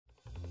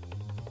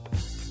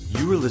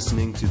You are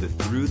listening to the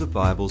Through the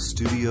Bible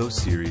studio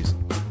series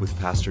with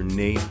Pastor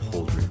Nate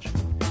Holdridge.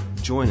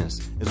 Join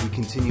us as we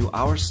continue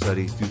our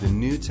study through the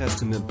New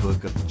Testament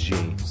book of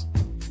James.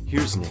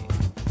 Here's Nate.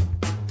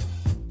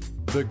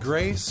 The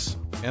grace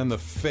and the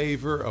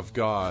favor of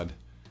God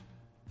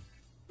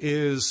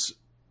is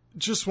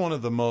just one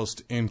of the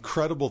most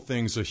incredible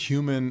things a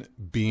human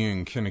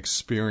being can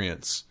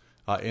experience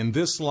in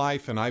this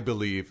life, and I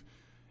believe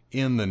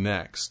in the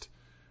next.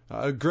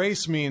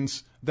 Grace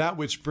means that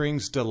which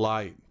brings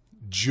delight,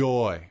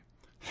 joy,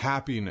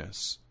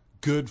 happiness,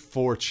 good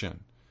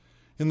fortune.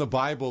 In the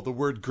Bible, the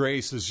word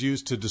grace is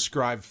used to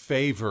describe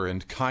favor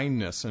and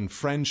kindness and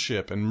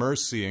friendship and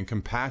mercy and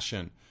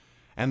compassion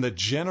and the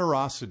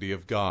generosity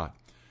of God.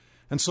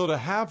 And so to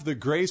have the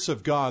grace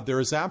of God, there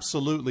is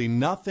absolutely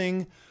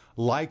nothing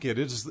like it.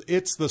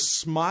 It's the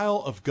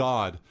smile of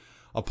God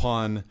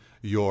upon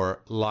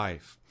your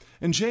life.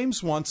 And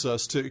James wants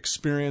us to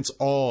experience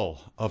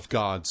all of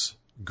God's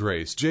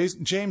grace.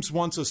 James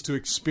wants us to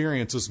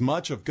experience as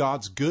much of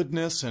God's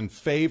goodness and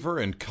favor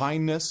and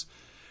kindness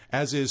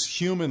as is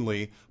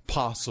humanly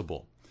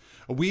possible.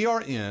 We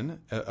are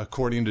in,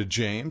 according to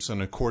James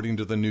and according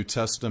to the New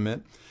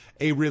Testament,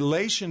 a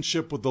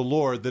relationship with the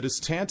Lord that is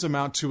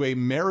tantamount to a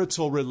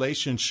marital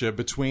relationship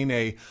between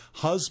a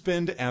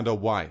husband and a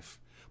wife.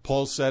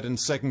 Paul said in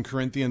 2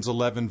 Corinthians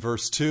 11,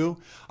 verse 2,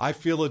 I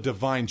feel a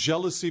divine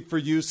jealousy for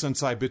you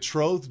since I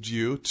betrothed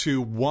you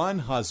to one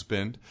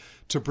husband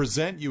to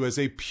present you as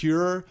a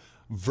pure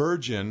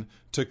virgin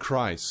to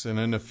Christ. And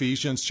in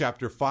Ephesians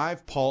chapter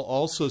 5, Paul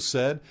also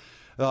said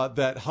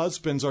that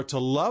husbands are to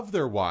love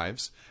their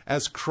wives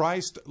as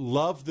Christ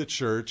loved the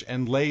church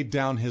and laid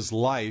down his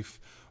life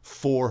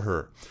for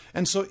her.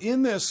 And so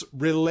in this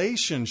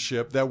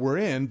relationship that we're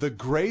in, the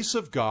grace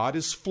of God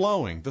is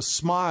flowing. The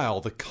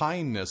smile, the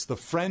kindness, the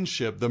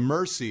friendship, the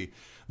mercy,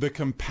 the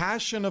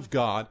compassion of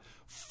God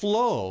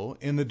flow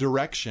in the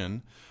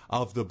direction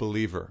of the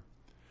believer.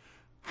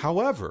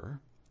 However,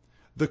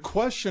 the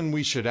question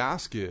we should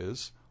ask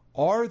is,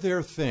 are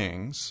there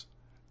things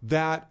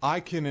that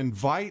I can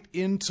invite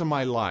into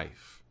my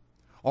life?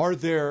 Are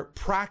there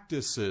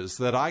practices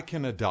that I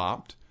can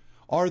adopt?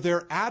 Are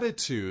there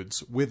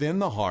attitudes within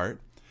the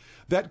heart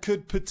that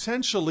could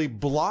potentially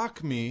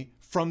block me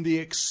from the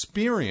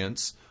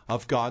experience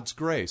of God's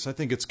grace? I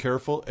think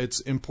it's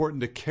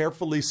important to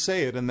carefully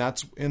say it, and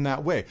that's in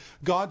that way.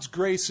 God's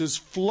grace is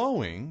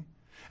flowing,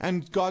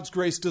 and God's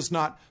grace does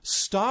not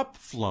stop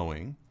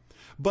flowing,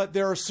 but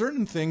there are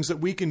certain things that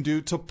we can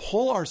do to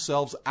pull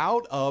ourselves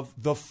out of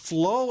the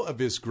flow of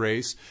His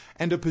grace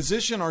and to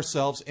position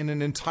ourselves in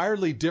an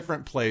entirely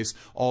different place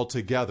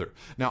altogether.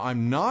 Now,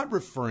 I'm not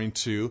referring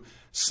to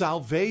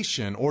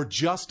salvation or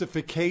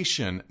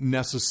justification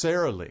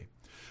necessarily.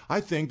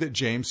 I think that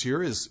James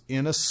here is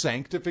in a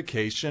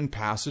sanctification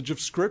passage of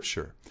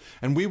Scripture,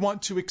 and we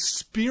want to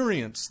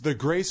experience the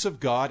grace of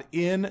God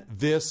in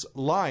this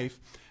life.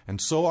 And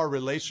so our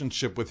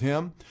relationship with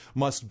Him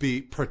must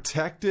be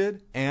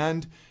protected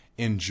and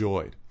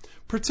enjoyed.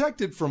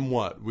 Protected from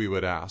what, we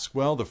would ask?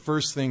 Well, the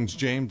first things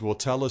James will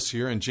tell us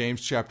here in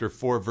James chapter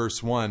 4,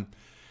 verse 1,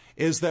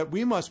 is that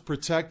we must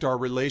protect our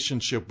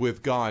relationship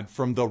with God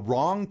from the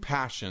wrong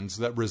passions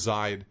that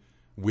reside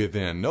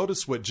within.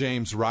 Notice what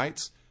James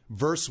writes,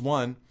 verse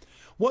 1,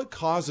 what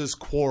causes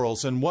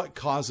quarrels and what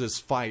causes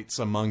fights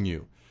among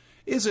you?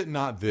 Is it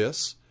not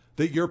this,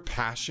 that your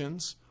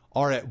passions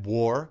are at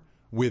war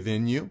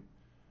within you?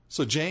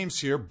 So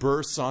James here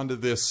bursts onto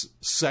this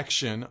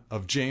section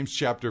of James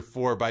chapter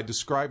 4 by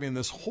describing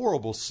this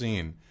horrible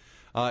scene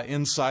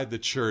inside the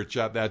church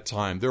at that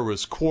time. There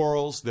was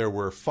quarrels, there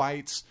were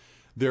fights,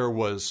 there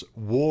was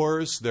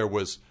wars, there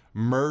was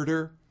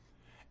murder.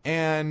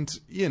 And,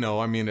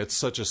 it's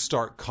such a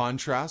stark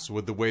contrast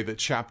with the way that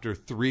chapter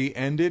 3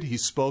 ended. He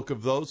spoke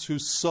of those who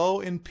sow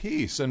in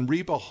peace and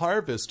reap a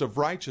harvest of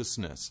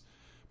righteousness.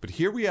 But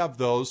here we have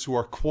those who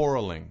are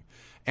quarreling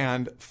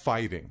and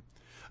fighting.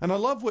 And I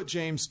love what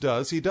James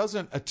does. He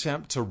doesn't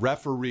attempt to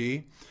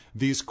referee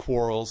these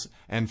quarrels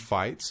and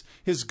fights.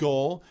 His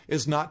goal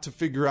is not to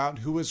figure out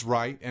who is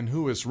right and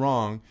who is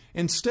wrong.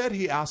 Instead,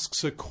 he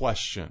asks a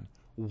question.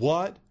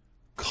 What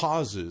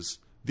causes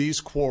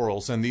these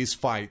quarrels and these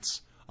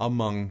fights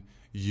among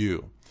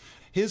you?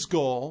 His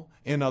goal,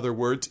 in other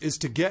words, is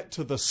to get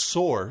to the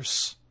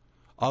source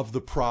of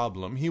the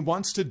problem. He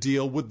wants to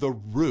deal with the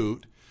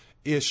root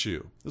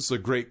issue. This is a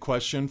great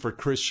question for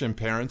Christian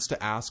parents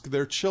to ask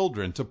their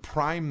children, to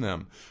prime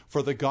them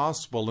for the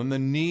gospel and the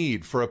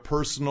need for a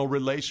personal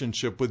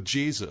relationship with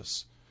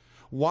Jesus.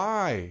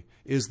 Why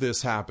is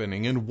this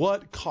happening, and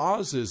what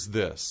causes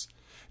this?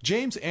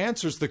 James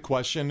answers the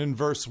question in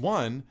verse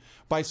 1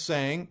 by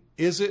saying,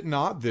 is it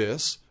not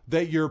this,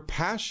 that your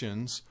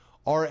passions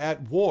are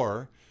at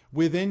war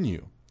within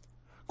you?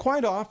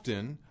 Quite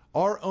often,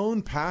 our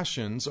own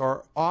passions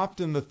are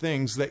often the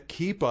things that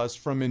keep us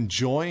from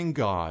enjoying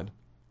God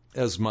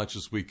as much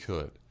as we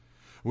could.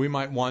 We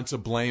might want to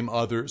blame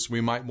others.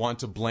 We might want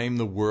to blame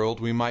the world.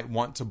 We might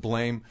want to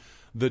blame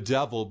the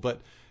devil.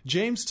 But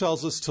James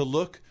tells us to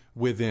look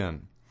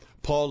within.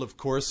 Paul, of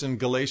course, in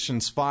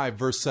Galatians 5,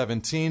 verse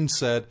 17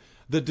 said,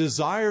 "The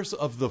desires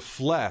of the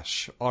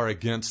flesh are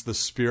against the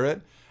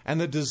Spirit, and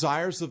the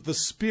desires of the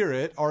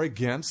Spirit are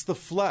against the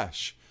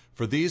flesh.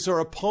 For these are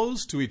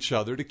opposed to each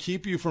other to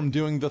keep you from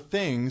doing the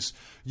things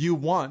you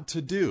want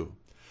to do."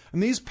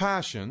 And these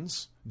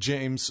passions,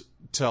 James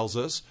tells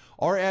us,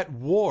 are at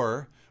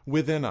war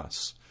within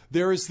us.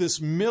 There is this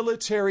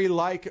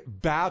military-like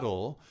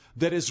battle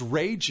that is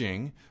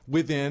raging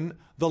within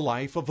the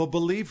life of a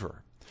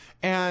believer.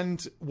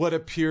 And what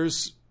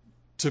appears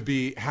to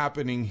be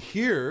happening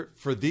here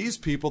for these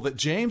people that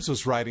James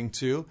was writing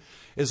to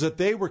is that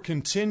they were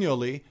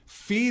continually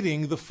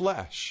feeding the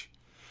flesh.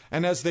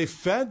 And as they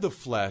fed the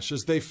flesh,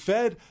 as they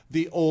fed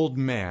the old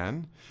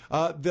man,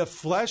 the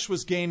flesh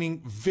was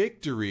gaining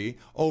victory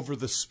over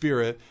the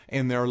Spirit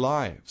in their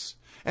lives.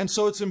 And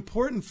so it's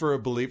important for a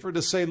believer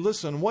to say,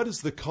 listen, what is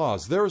the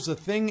cause? There is a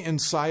thing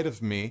inside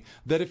of me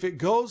that if it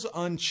goes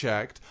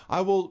unchecked,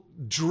 I will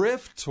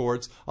drift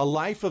towards a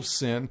life of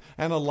sin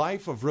and a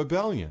life of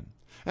rebellion.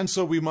 And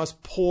so we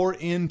must pour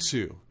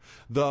into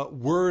the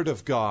Word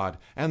of God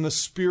and the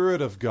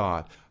Spirit of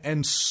God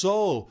and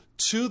sow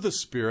to the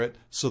Spirit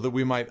so that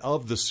we might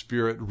of the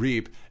Spirit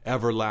reap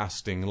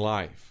everlasting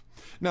life.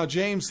 Now,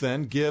 James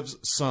then gives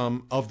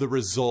some of the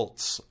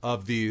results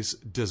of these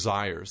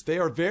desires. They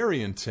are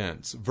very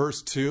intense.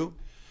 Verse 2,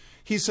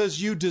 he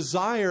says, "You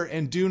desire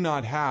and do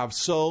not have,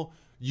 so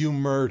you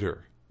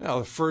murder." Now,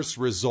 the first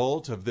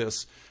result of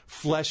this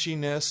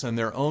fleshiness and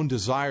their own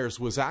desires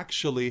was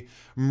actually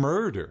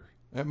murder.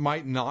 It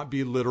might not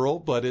be literal,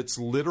 but it's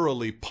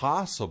literally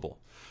possible.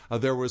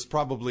 There was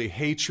probably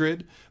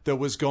hatred that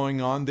was going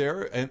on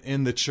there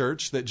in the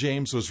church that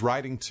James was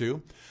writing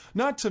to.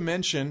 Not to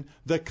mention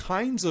the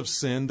kinds of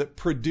sin that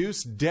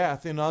produce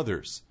death in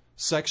others.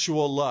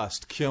 Sexual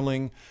lust,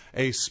 killing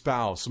a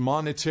spouse.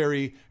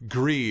 Monetary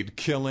greed,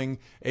 killing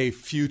a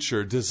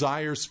future.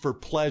 Desires for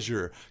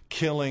pleasure,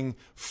 killing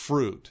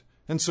fruit.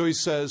 And so he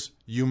says,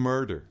 you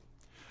murder.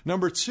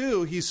 Number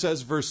 2, he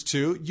says, verse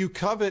 2, "You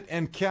covet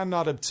and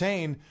cannot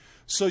obtain,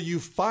 so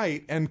you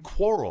fight and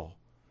quarrel."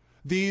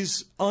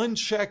 These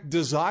unchecked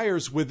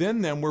desires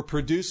within them were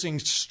producing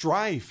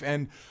strife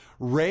and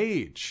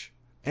rage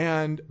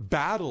and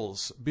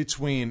battles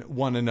between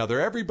one another.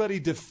 Everybody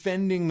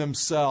defending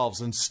themselves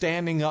and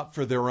standing up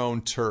for their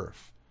own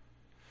turf.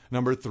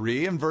 Number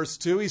 3, in verse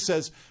 2, he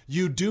says,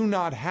 "You do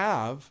not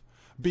have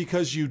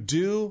because you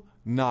do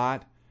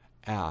not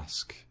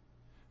ask."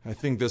 I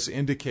think this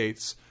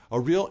indicates a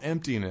real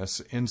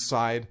emptiness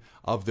inside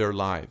of their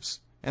lives.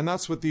 And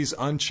that's what these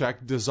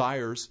unchecked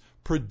desires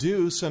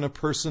produce in a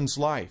person's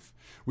life.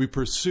 We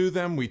pursue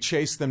them, we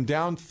chase them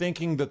down,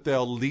 thinking that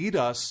they'll lead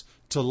us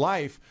to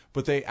life,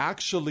 but they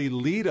actually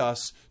lead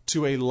us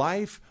to a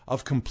life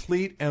of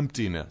complete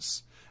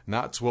emptiness. And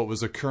that's what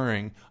was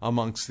occurring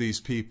amongst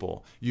these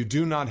people. You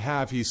do not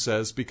have, he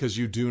says, because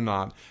you do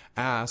not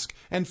ask.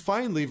 And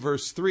finally,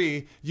 verse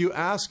 3, "You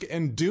ask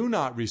and do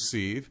not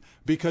receive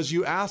because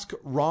you ask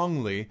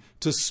wrongly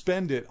to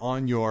spend it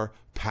on your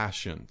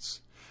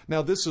passions."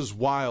 Now, this is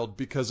wild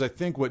because I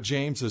think what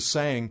James is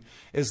saying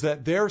is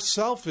that their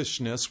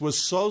selfishness was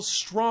so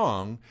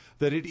strong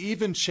that it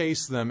even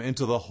chased them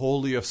into the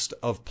holiest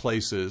of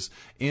places,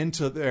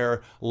 into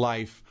their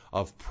life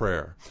of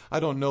prayer.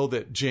 I don't know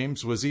that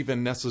James was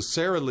even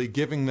necessarily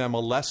giving them a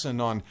lesson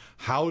on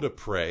how to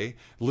pray.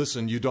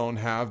 Listen, you don't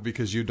have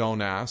because you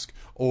don't ask.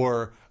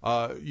 Or,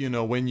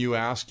 when you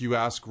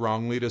ask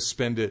wrongly to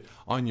spend it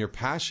on your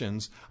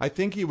passions. I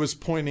think he was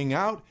pointing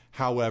out,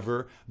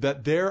 however,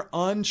 that their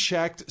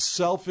unchecked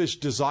selfish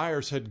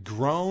desires had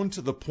grown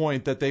to the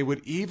point that they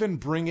would even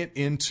bring it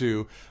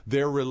into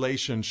their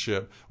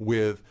relationship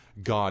with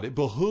God. It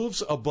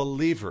behooves a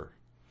believer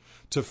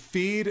to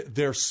feed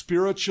their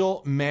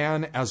spiritual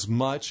man as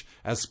much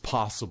as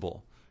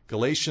possible.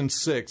 Galatians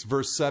 6,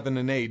 verse 7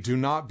 and 8, "Do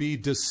not be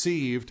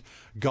deceived.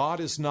 God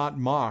is not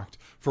mocked.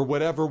 For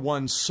whatever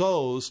one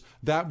sows,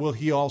 that will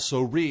he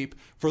also reap.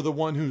 For the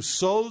one who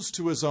sows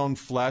to his own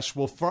flesh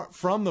will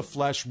from the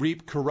flesh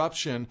reap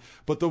corruption,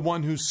 but the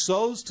one who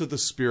sows to the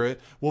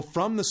Spirit will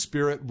from the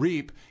Spirit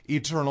reap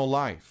eternal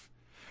life."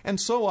 And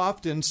so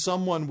often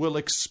someone will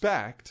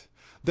expect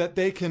that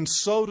they can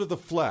sow to the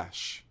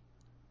flesh,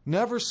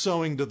 never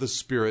sowing to the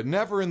Spirit,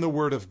 never in the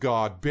Word of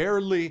God,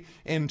 barely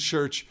in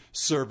church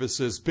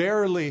services,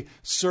 barely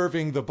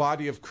serving the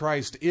body of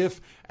Christ, if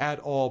at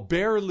all,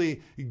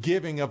 barely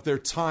giving of their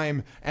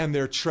time and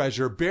their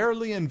treasure,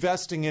 barely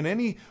investing in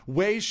any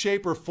way,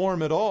 shape, or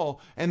form at all,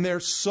 and they're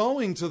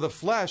sowing to the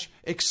flesh,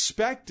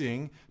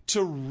 expecting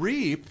to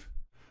reap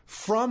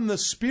from the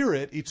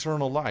Spirit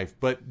eternal life.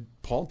 But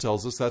Paul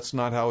tells us that's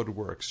not how it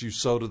works. You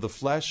sow to the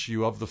flesh,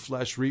 you of the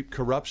flesh reap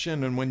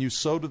corruption, and when you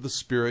sow to the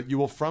Spirit, you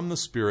will from the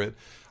Spirit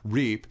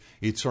reap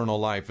eternal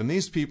life. And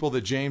these people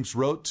that James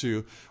wrote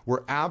to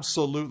were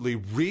absolutely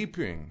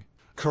reaping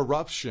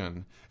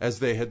corruption as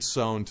they had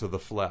sown to the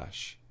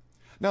flesh.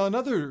 Now,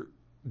 another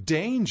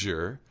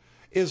danger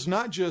is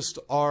not just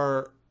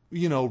our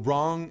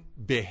wrong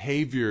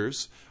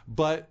behaviors,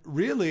 but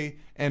really,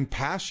 and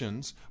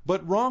passions,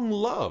 but wrong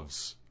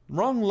loves.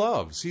 Wrong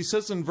loves. He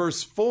says in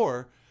verse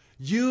 4,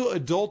 "You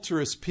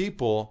adulterous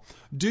people,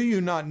 do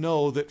you not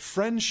know that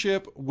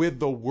friendship with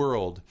the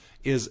world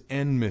is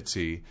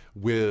enmity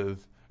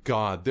with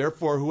God?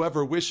 Therefore,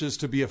 whoever wishes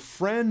to be a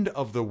friend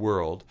of the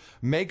world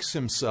makes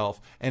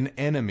himself an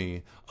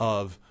enemy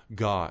of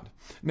God."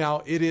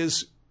 Now, it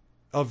is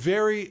a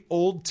very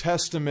Old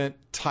Testament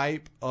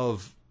type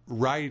of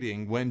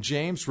writing when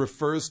James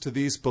refers to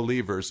these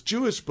believers,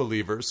 Jewish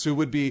believers who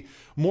would be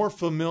more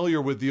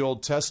familiar with the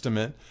Old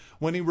Testament,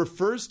 when he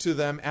refers to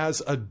them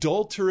as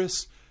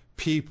adulterous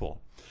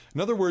people.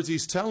 In other words,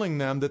 he's telling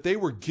them that they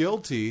were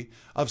guilty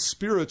of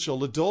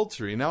spiritual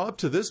adultery. Now, up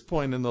to this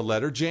point in the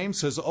letter,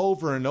 James has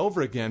over and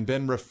over again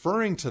been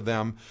referring to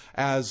them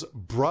as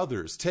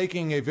brothers,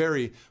 taking a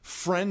very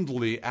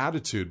friendly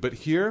attitude. But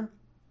here,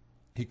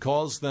 he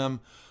calls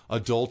them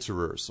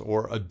adulterers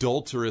or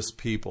adulterous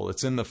people.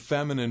 It's in the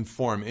feminine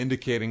form,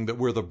 indicating that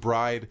we're the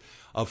bride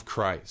of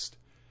Christ.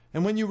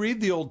 And when you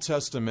read the Old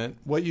Testament,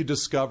 what you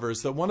discover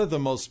is that one of the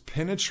most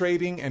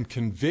penetrating and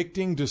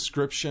convicting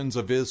descriptions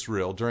of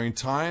Israel during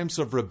times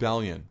of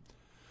rebellion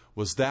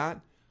was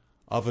that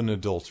of an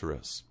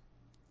adulteress.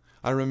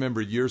 I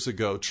remember years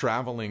ago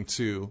traveling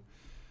to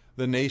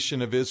the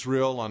nation of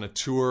Israel on a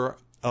tour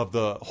of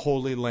the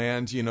Holy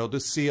Land, to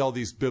see all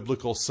these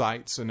biblical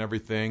sites and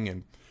everything.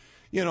 And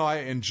I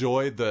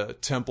enjoyed the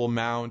Temple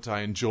Mount.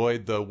 I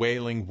enjoyed the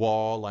Wailing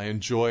Wall. I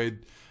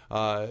enjoyed,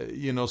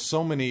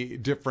 so many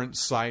different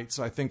sites.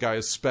 I think I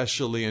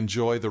especially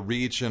enjoy the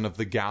region of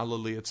the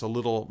Galilee. It's a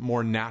little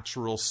more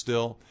natural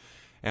still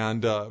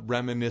and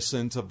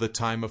reminiscent of the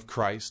time of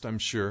Christ, I'm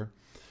sure.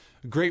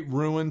 Great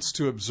ruins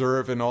to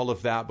observe and all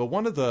of that. But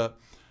one of the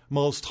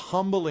most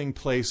humbling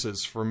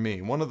places for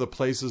me, one of the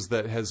places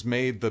that has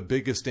made the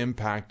biggest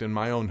impact in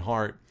my own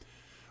heart,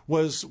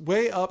 was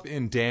way up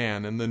in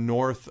Dan in the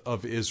north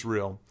of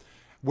Israel,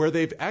 where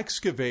they've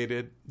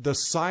excavated the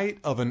site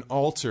of an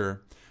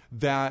altar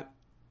that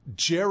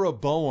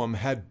Jeroboam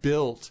had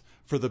built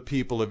for the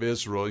people of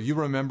Israel. You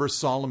remember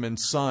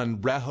Solomon's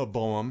son,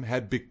 Rehoboam,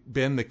 had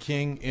been the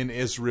king in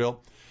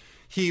Israel.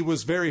 He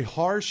was very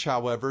harsh,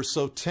 however,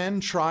 so 10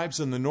 tribes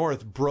in the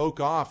north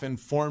broke off and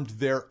formed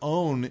their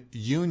own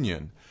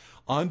union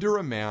under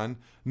a man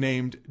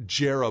named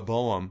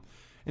Jeroboam.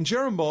 And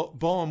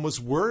Jeroboam was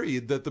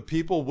worried that the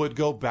people would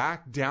go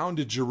back down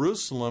to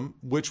Jerusalem,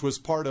 which was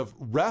part of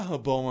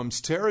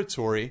Rehoboam's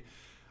territory,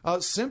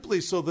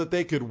 simply so that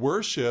they could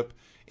worship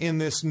in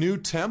this new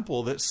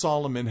temple that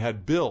Solomon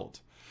had built.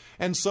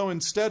 And so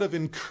instead of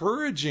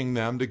encouraging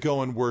them to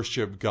go and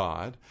worship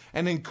God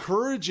and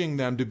encouraging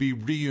them to be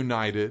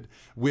reunited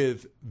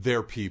with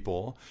their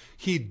people,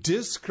 he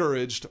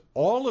discouraged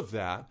all of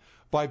that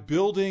by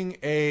building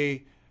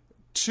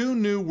 2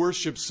 new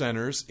worship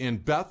centers in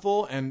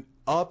Bethel and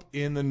up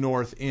in the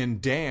north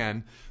in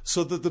Dan,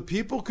 so that the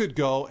people could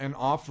go and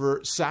offer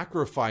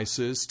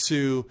sacrifices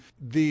to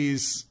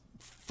these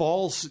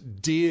false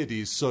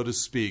deities, so to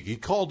speak. He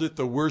called it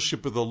the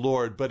worship of the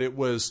Lord, but it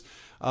was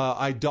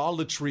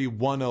idolatry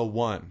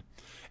 101.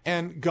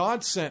 And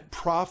God sent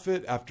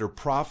prophet after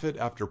prophet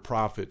after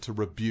prophet to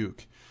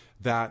rebuke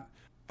that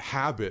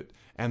habit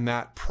and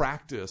that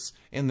practice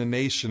in the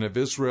nation of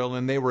Israel.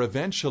 And they were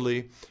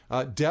eventually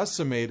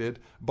decimated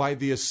by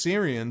the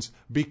Assyrians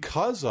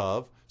because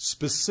of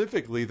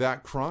specifically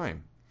that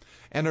crime.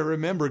 And I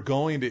remember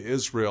going to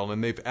Israel,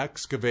 and they've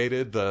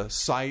excavated the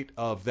site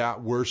of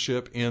that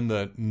worship in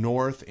the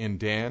north in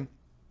Dan,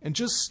 and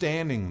just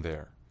standing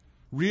there,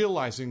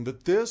 realizing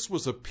that this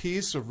was a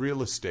piece of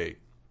real estate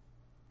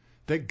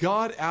that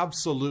God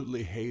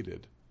absolutely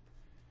hated.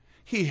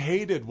 He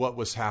hated what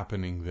was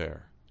happening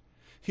there.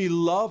 He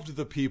loved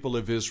the people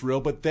of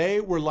Israel, but they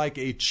were like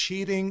a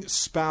cheating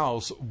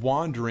spouse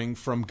wandering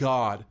from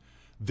God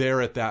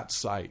there at that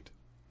site.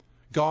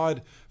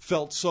 God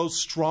felt so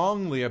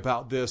strongly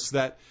about this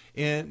that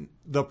in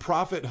the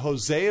prophet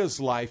Hosea's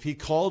life, he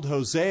called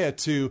Hosea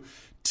to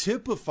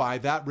typify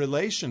that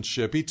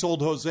relationship. He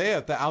told Hosea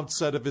at the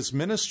outset of his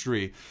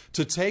ministry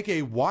to take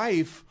a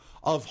wife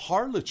of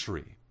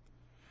harlotry.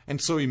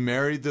 And so he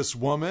married this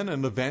woman,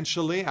 and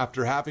eventually,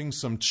 after having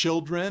some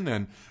children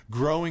and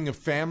growing a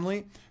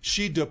family,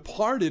 she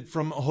departed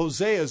from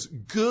Hosea's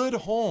good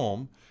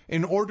home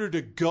in order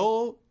to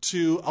go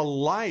to a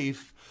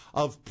life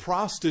of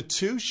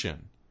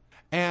prostitution.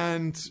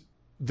 And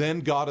then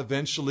God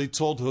eventually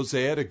told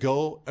Hosea to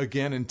go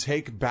again and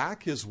take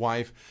back his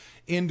wife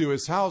into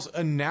his house,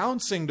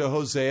 announcing to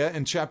Hosea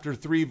in chapter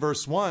 3,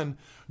 verse 1,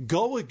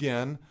 "Go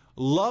again,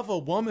 love a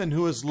woman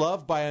who is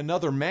loved by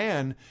another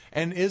man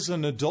and is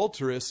an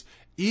adulteress,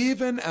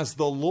 even as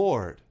the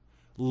Lord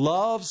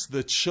loves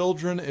the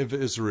children of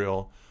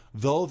Israel,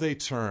 though they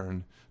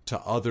turn to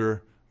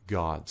other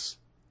gods."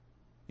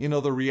 You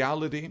know, the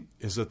reality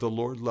is that the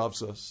Lord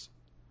loves us.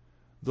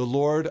 The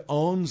Lord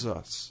owns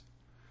us.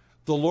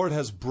 The Lord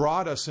has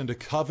brought us into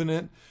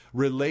covenant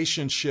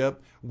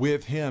relationship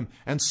with Him.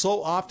 And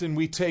so often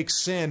we take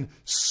sin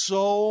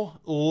so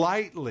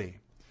lightly.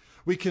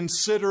 We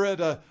consider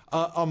it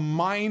a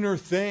minor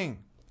thing.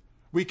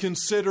 We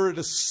consider it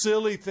a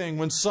silly thing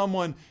when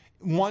someone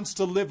wants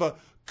to live a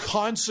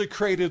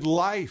consecrated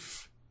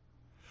life.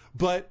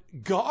 But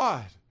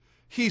God,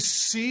 He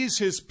sees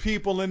His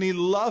people and He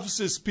loves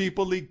His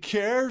people. He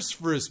cares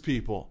for His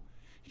people.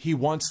 He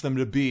wants them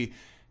to be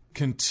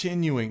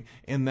continuing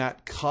in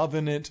that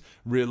covenant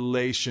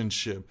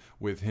relationship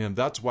with Him.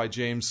 That's why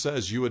James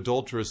says, you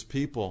adulterous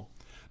people,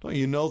 don't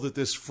you know that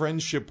this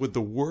friendship with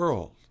the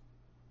world,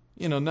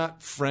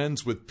 not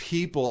friends with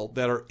people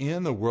that are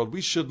in the world.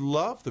 We should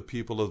love the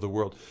people of the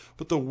world.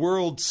 But the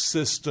world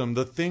system,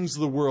 the things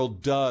the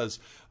world does,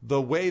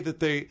 the way that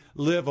they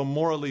live a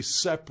morally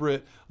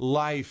separate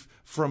life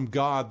from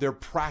God, their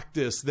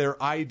practice,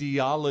 their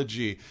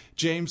ideology.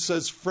 James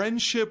says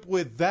friendship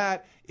with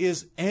that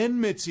is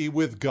enmity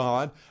with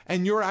God,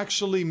 and you're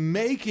actually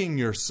making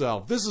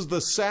yourself. This is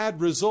the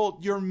sad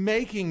result. You're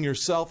making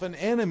yourself an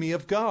enemy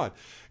of God.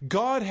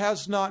 God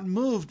has not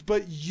moved,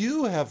 but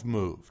you have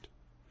moved.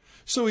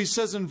 So he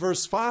says in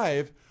verse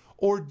 5,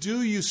 or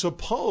do you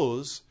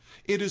suppose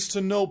it is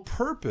to no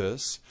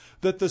purpose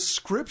that the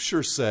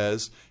Scripture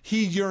says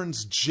He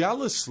yearns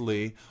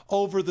jealously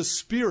over the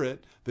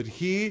Spirit that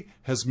He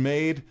has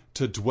made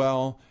to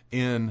dwell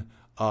in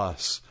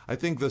us? I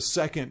think the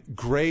second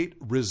great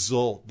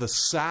result, the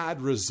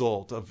sad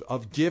result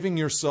of giving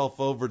yourself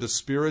over to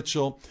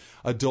spiritual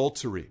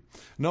adultery.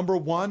 Number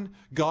one,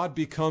 God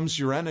becomes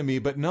your enemy.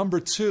 But number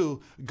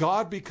two,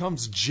 God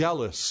becomes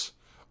jealous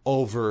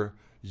over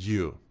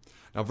you.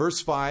 Now,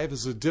 verse 5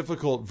 is a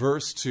difficult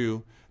verse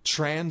to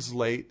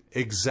translate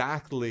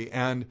exactly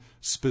and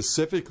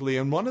specifically.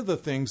 And one of the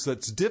things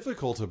that's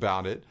difficult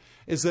about it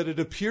is that it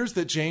appears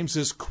that James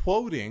is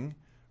quoting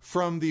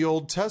from the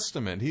Old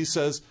Testament. He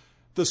says,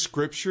 the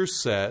Scripture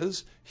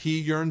says He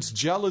yearns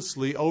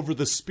jealously over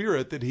the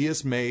Spirit that He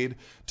has made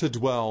to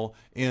dwell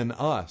in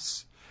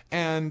us.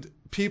 And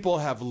people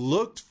have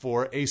looked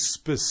for a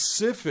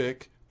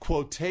specific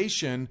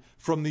quotation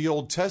from the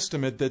Old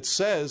Testament that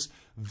says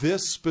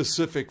this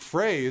specific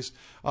phrase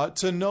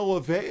to no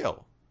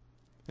avail.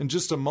 In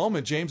just a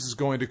moment, James is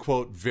going to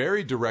quote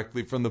very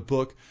directly from the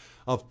book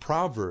of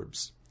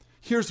Proverbs.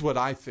 Here's what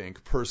I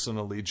think,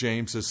 personally,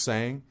 James is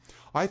saying.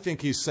 I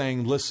think he's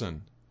saying,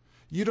 listen,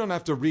 you don't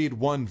have to read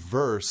one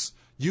verse.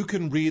 You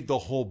can read the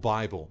whole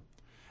Bible.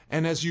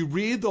 And as you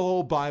read the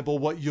whole Bible,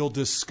 what you'll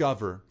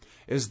discover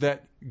is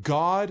that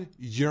God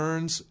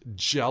yearns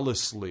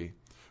jealously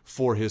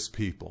for His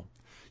people.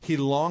 He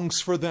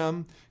longs for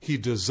them. He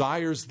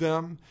desires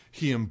them.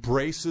 He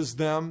embraces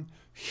them.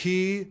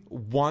 He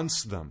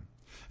wants them.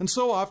 And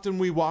so often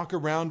we walk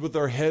around with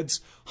our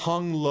heads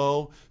hung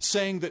low,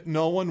 saying that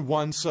no one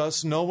wants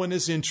us, no one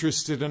is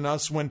interested in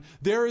us, when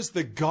there is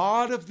the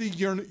God of the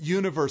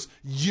universe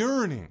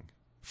yearning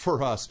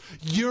for us,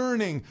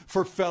 yearning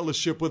for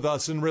fellowship with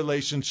us and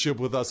relationship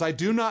with us. I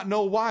do not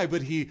know why,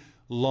 but He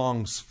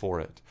longs for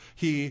it.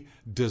 He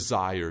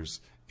desires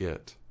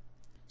it.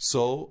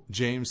 So,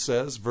 James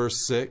says,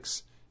 verse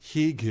 6,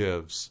 He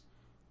gives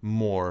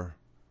more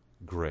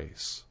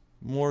grace.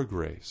 More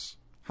grace.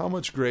 How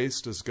much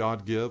grace does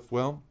God give?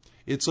 Well,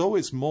 it's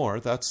always more.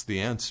 That's the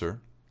answer.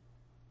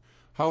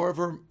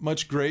 However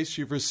much grace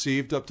you've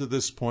received up to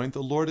this point,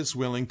 the Lord is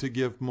willing to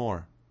give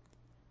more.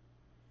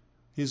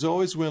 He's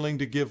always willing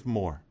to give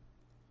more.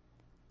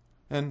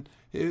 And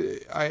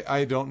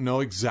I don't know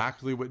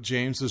exactly what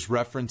James is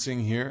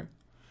referencing here.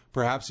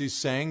 Perhaps he's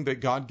saying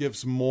that God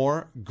gives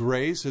more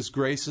grace. His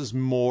grace is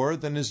more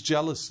than His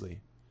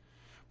jealousy.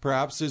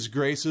 Perhaps His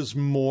grace is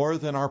more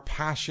than our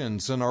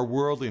passions and our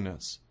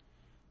worldliness.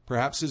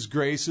 Perhaps His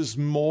grace is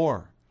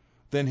more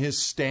than His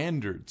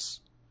standards.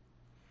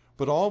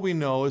 But all we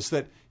know is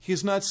that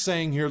He's not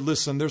saying here,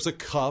 listen, there's a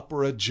cup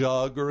or a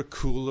jug or a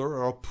cooler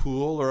or a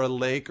pool or a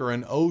lake or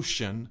an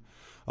ocean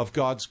of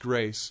God's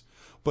grace,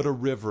 but a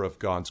river of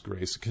God's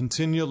grace, a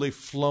continually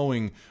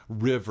flowing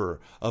river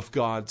of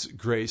God's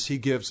grace. He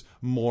gives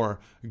more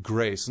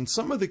grace. And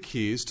some of the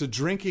keys to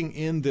drinking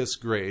in this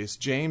grace,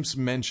 James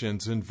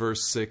mentions in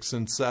verse 6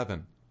 and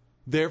 7.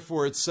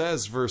 Therefore it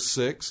says, verse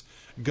 6,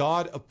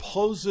 God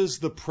opposes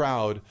the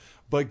proud,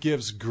 but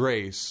gives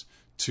grace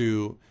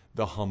to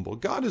the humble.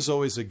 God is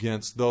always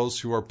against those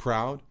who are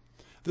proud.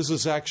 This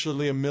is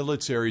actually a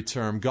military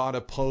term. God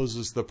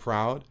opposes the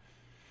proud.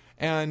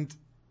 And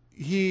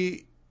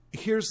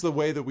here's the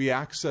way that we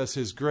access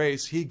His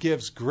grace. He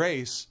gives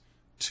grace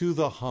to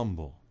the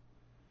humble.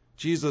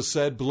 Jesus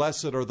said,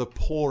 blessed are the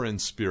poor in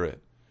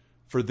spirit,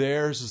 for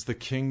theirs is the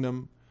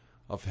kingdom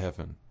of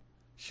heaven.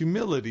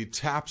 Humility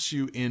taps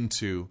you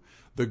into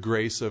the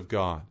grace of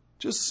God.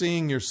 Just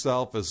seeing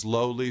yourself as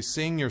lowly,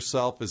 seeing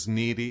yourself as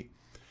needy,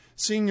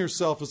 seeing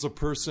yourself as a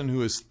person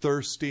who is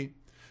thirsty,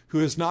 who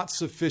is not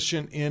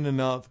sufficient in and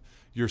of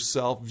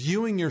yourself,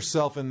 viewing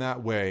yourself in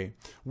that way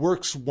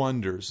works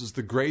wonders as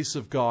the grace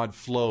of God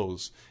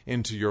flows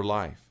into your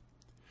life.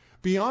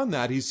 Beyond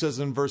that, he says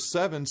in verse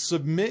 7,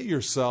 submit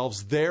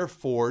yourselves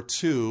therefore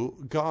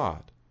to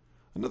God.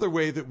 Another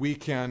way that we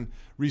can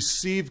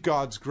receive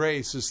God's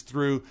grace is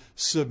through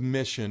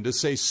submission. To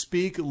say,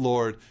 speak,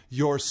 Lord,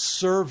 your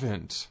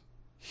servant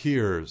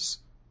hears,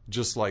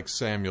 just like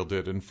Samuel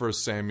did in 1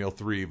 Samuel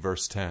 3,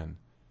 verse 10.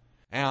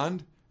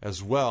 And,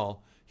 as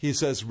well, he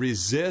says,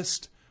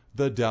 resist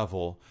the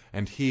devil,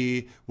 and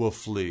he will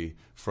flee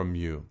from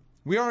you.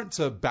 We aren't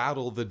to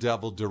battle the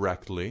devil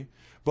directly,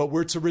 but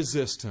we're to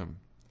resist him.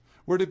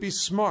 We're to be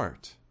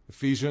smart.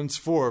 Ephesians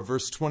 4,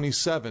 verse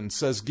 27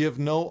 says, give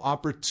no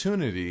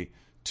opportunity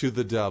to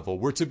the devil.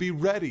 We're to be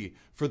ready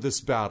for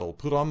this battle.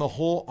 Put on the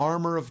whole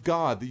armor of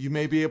God that you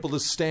may be able to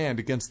stand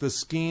against the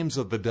schemes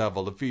of the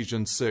devil.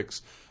 Ephesians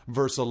 6,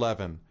 verse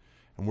 11.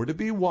 And we're to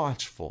be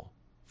watchful.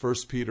 1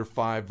 Peter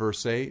 5,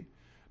 verse 8,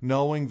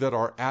 knowing that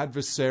our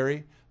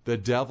adversary, the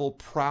devil,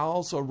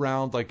 prowls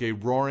around like a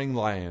roaring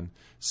lion,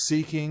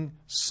 seeking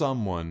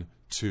someone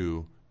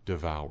to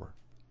devour.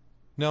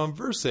 Now in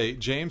verse 8,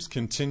 James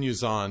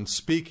continues on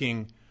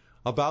speaking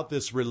about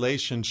this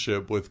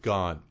relationship with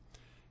God.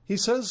 He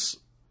says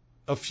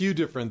a few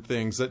different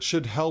things that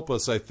should help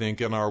us, I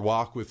think, in our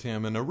walk with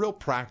him in a real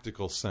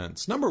practical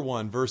sense. Number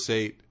 1, verse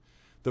 8,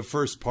 the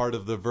first part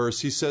of the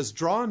verse, he says,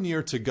 draw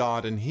near to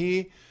God and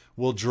he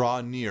will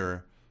draw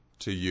near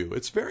to you.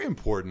 It's very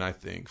important, I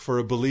think, for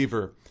a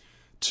believer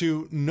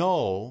to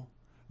know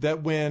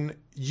that when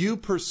you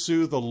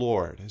pursue the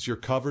Lord, as you're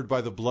covered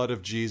by the blood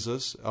of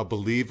Jesus, a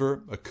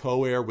believer, a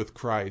co-heir with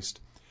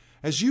Christ,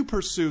 as you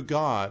pursue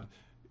God,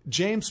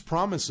 James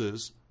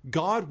promises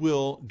God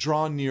will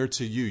draw near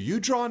to you. You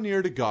draw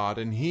near to God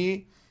and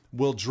he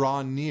will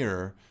draw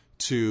near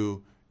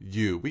to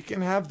you. We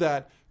can have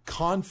that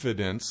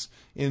confidence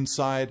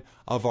inside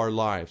of our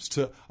lives,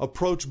 to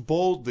approach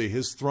boldly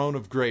his throne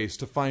of grace,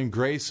 to find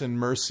grace and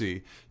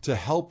mercy to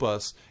help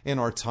us in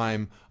our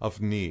time of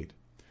need.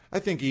 I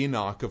think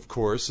Enoch, of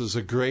course, is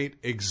a great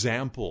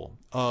example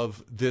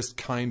of this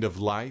kind of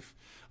life.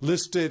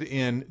 Listed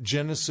in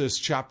Genesis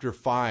chapter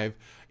 5,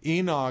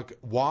 Enoch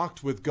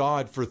walked with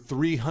God for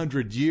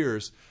 300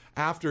 years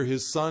after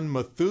his son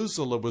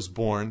Methuselah was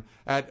born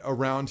at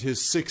around his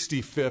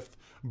 65th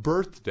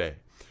birthday.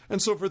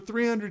 And so for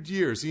 300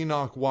 years,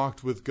 Enoch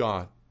walked with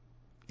God.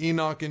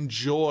 Enoch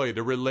enjoyed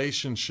a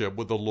relationship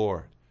with the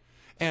Lord.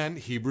 And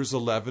Hebrews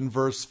 11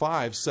 verse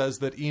 5 says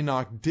that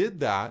Enoch did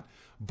that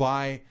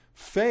by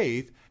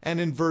faith, and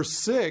in verse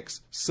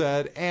 6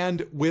 said,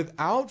 and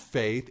without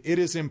faith it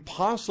is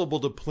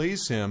impossible to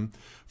please him,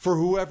 for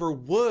whoever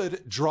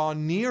would draw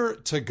near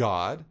to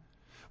God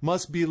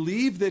must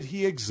believe that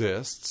he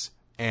exists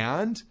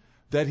and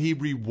that he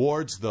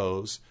rewards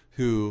those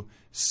who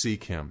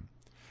seek him.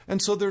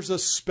 And so there's a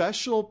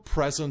special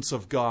presence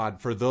of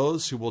God for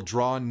those who will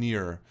draw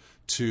near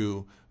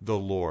to the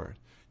Lord.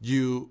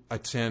 You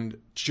attend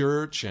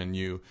church and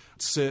you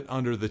sit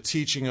under the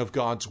teaching of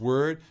God's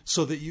word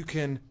so that you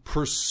can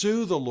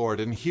pursue the Lord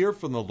and hear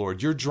from the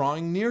Lord. You're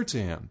drawing near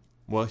to him.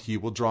 Well, he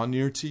will draw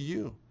near to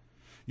you.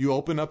 You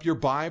open up your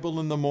Bible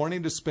in the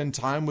morning to spend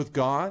time with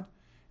God,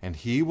 and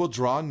he will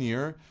draw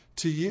near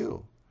to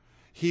you.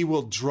 He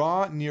will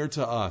draw near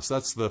to us.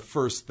 That's the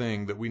first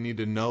thing that we need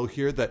to know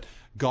here, that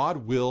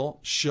God will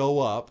show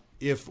up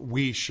if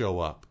we show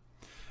up.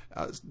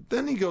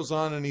 Then he goes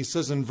on and he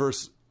says in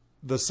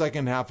the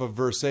second half of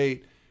verse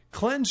 8,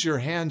 cleanse your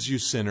hands, you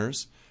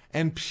sinners,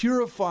 and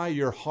purify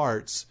your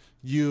hearts,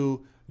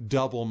 you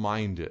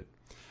double-minded.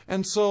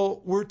 And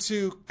so we're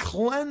to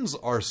cleanse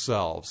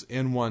ourselves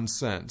in one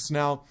sense.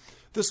 Now,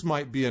 this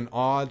might be an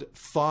odd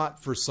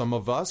thought for some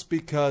of us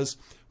because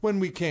when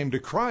we came to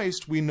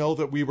Christ, we know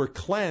that we were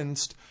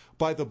cleansed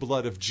by the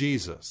blood of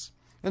Jesus.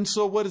 And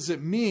so what does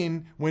it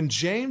mean when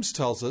James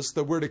tells us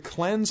that we're to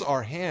cleanse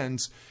our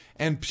hands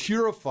and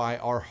purify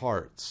our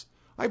hearts?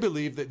 I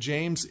believe that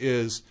James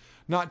is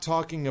not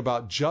talking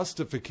about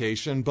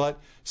justification, but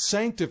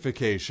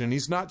sanctification.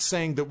 He's not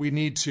saying that we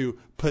need to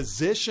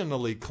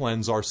positionally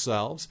cleanse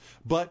ourselves,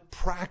 but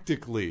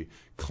practically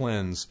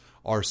cleanse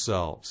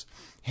ourselves.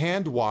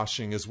 Hand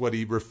washing is what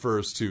he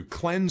refers to.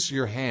 Cleanse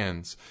your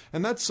hands.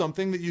 And that's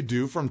something that you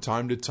do from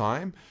time to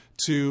time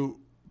to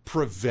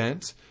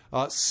prevent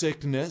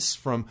sickness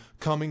from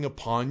coming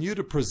upon you,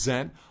 to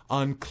present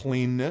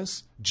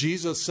uncleanness.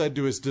 Jesus said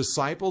to his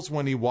disciples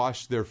when he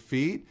washed their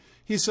feet,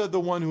 he said the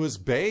one who is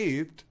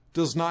bathed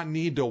does not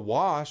need to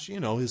wash,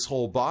 his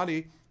whole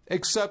body,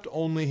 except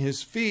only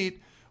his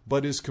feet,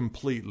 but is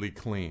completely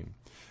clean.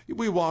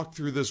 We walk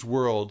through this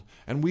world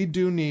and we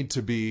do need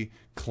to be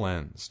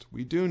cleansed.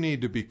 We do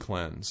need to be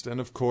cleansed. And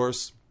of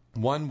course,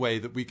 one way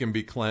that we can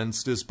be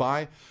cleansed is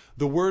by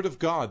the Word of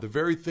God, the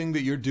very thing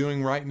that you're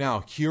doing right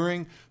now,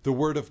 hearing the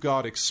Word of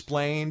God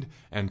explained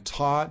and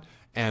taught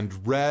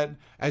and read.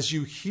 As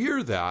you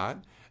hear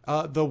that,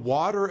 the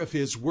water of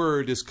His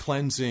Word is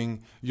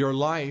cleansing your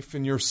life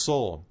and your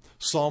soul.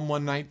 Psalm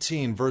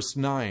 119, verse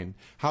 9,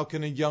 how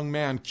can a young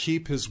man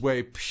keep his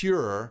way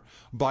pure?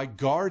 By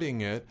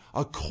guarding it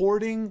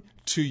according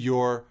to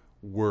your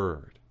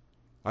word.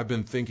 I've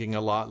been thinking a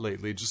lot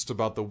lately just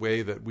about the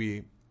way that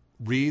we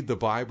read the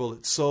Bible.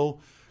 It's so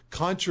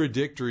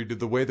contradictory to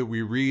the way that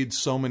we read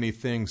so many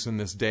things in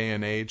this day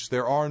and age.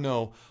 There are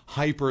no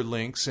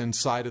hyperlinks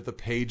inside of the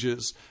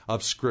pages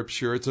of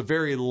Scripture. It's a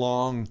very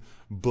long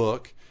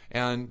book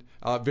and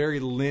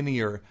very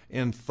linear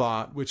in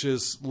thought, which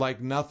is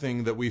like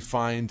nothing that we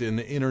find in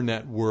the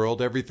internet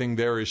world. Everything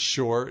there is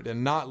short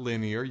and not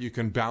linear. You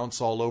can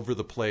bounce all over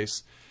the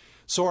place.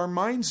 So our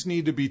minds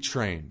need to be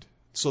trained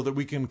so that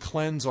we can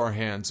cleanse our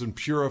hands and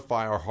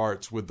purify our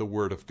hearts with the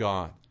Word of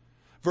God.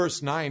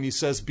 Verse 9, he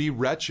says, "Be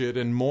wretched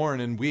and mourn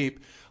and weep.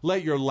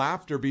 Let your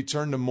laughter be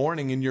turned to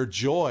mourning and your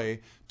joy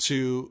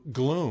to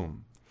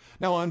gloom."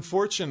 Now,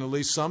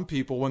 unfortunately, some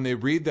people, when they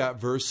read that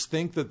verse,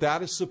 think that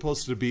that is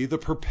supposed to be the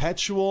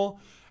perpetual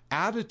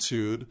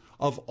attitude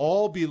of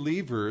all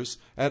believers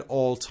at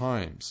all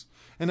times.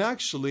 And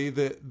actually,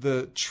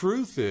 the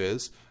truth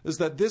is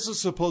that this is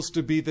supposed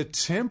to be the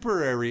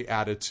temporary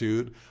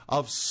attitude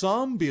of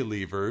some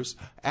believers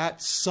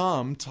at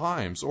some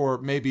times, or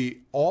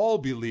maybe all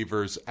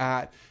believers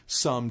at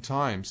some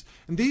times.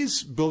 And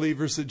these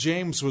believers that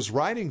James was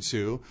writing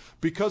to,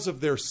 because of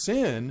their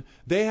sin,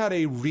 they had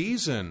a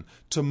reason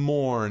to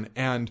mourn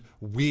and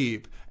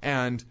weep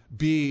and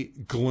be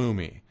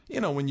gloomy.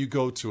 You know, when you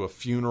go to a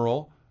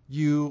funeral,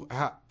 you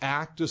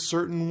act a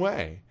certain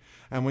way.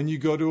 And when you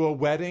go to a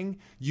wedding,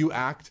 you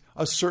act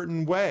a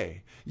certain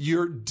way.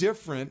 You're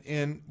different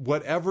in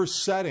whatever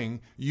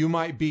setting you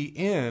might be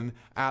in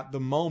at the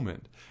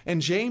moment.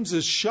 And James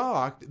is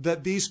shocked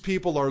that these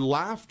people are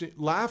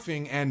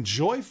laughing and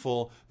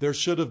joyful. There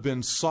should have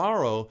been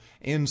sorrow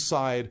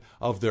inside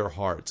of their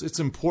hearts. It's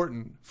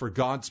important for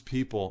God's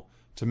people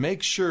to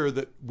make sure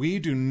that we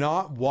do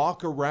not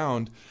walk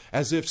around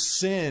as if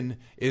sin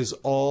is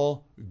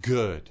all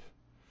good.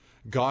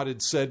 God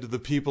had said to the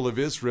people of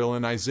Israel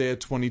in Isaiah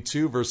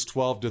 22, verse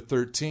 12 to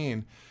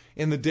 13,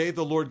 "In the day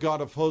the Lord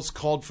God of hosts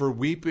called for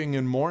weeping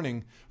and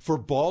mourning, for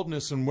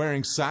baldness and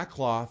wearing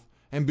sackcloth.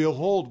 And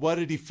behold, what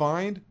did he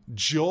find?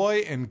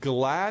 Joy and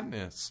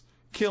gladness,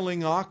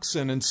 killing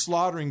oxen and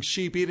slaughtering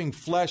sheep, eating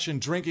flesh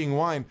and drinking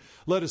wine.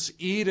 Let us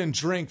eat and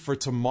drink, for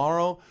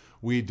tomorrow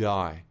we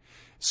die."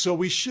 So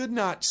we should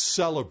not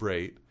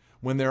celebrate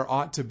when there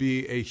ought to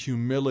be a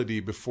humility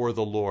before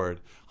the Lord,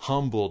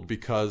 humbled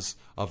because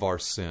of our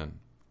sin.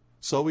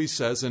 So he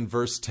says in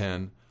verse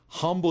 10,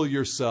 "Humble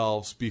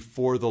yourselves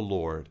before the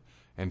Lord,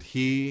 and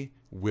he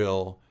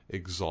will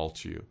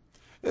exalt you."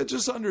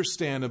 Just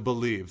understand and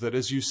believe that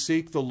as you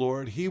seek the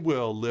Lord, he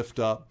will lift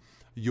up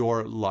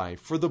your life.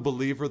 For the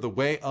believer, the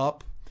way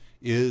up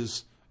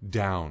is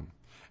down,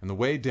 and the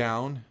way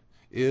down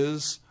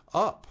is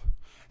up.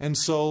 And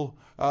so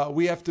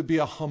we have to be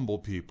a humble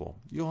people.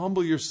 You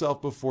humble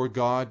yourself before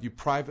God. You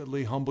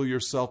privately humble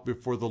yourself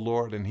before the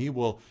Lord, and he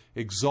will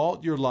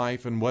exalt your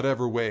life in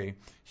whatever way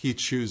he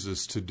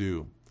chooses to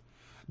do.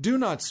 "Do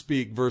not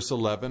speak," verse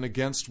 11,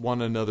 "against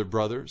one another,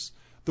 brothers.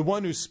 The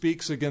one who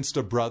speaks against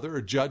a brother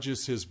or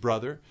judges his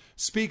brother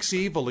speaks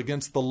evil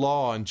against the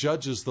law and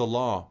judges the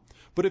law.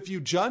 But if you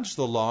judge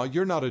the law,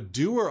 you're not a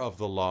doer of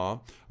the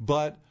law,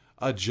 but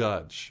a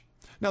judge."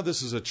 Now,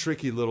 this is a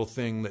tricky little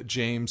thing that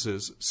James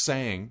is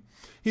saying.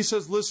 He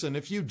says, listen,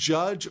 if you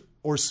judge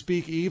or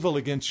speak evil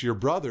against your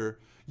brother,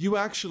 you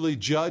actually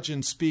judge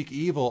and speak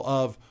evil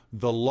of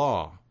the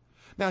law.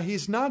 Now,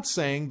 he's not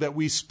saying that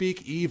we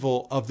speak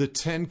evil of the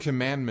 10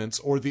 Commandments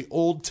or the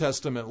Old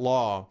Testament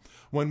law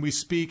when we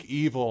speak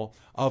evil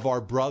of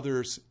our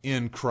brothers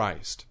in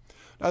Christ.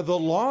 Now, the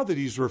law that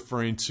he's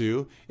referring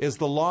to is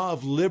the law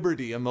of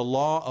liberty and the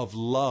law of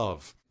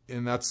love.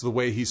 And that's the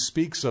way he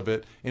speaks of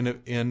it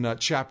in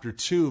chapter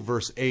 2,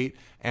 verse 8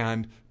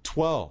 and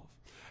 12.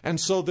 And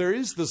so there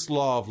is this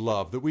law of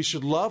love, that we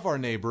should love our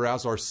neighbor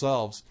as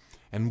ourselves.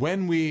 And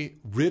when we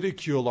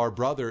ridicule our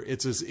brother,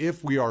 it's as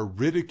if we are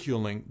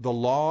ridiculing the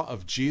law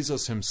of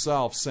Jesus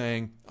himself,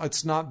 saying,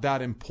 it's not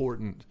that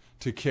important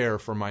to care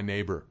for my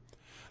neighbor.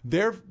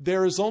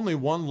 There is only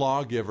one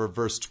lawgiver,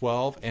 verse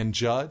 12, and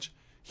judge,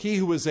 he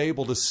who is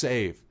able to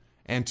save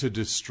and to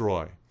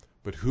destroy.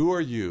 But who are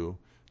you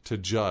to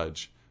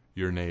judge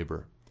your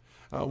neighbor?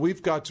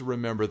 We've got to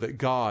remember that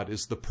God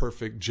is the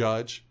perfect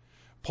judge.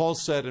 Paul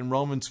said in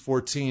Romans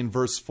 14,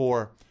 verse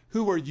 4,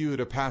 "Who are you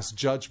to pass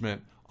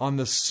judgment on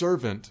the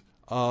servant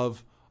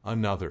of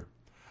another?"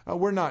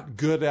 We're not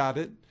good at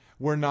it.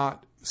 We're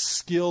not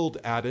skilled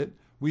at it.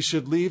 We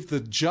should leave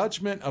the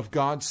judgment of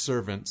God's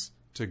servants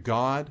to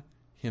God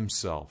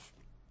himself.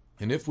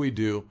 And if we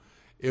do,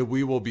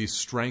 we will be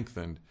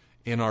strengthened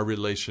in our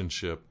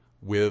relationship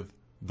with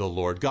the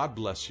Lord. God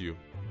bless you,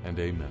 and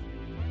amen.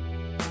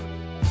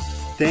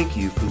 Thank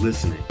you for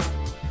listening.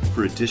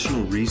 For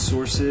additional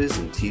resources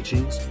and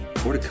teachings,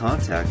 or to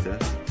contact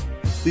us,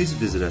 please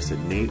visit us at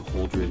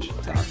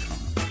nateholdridge.com.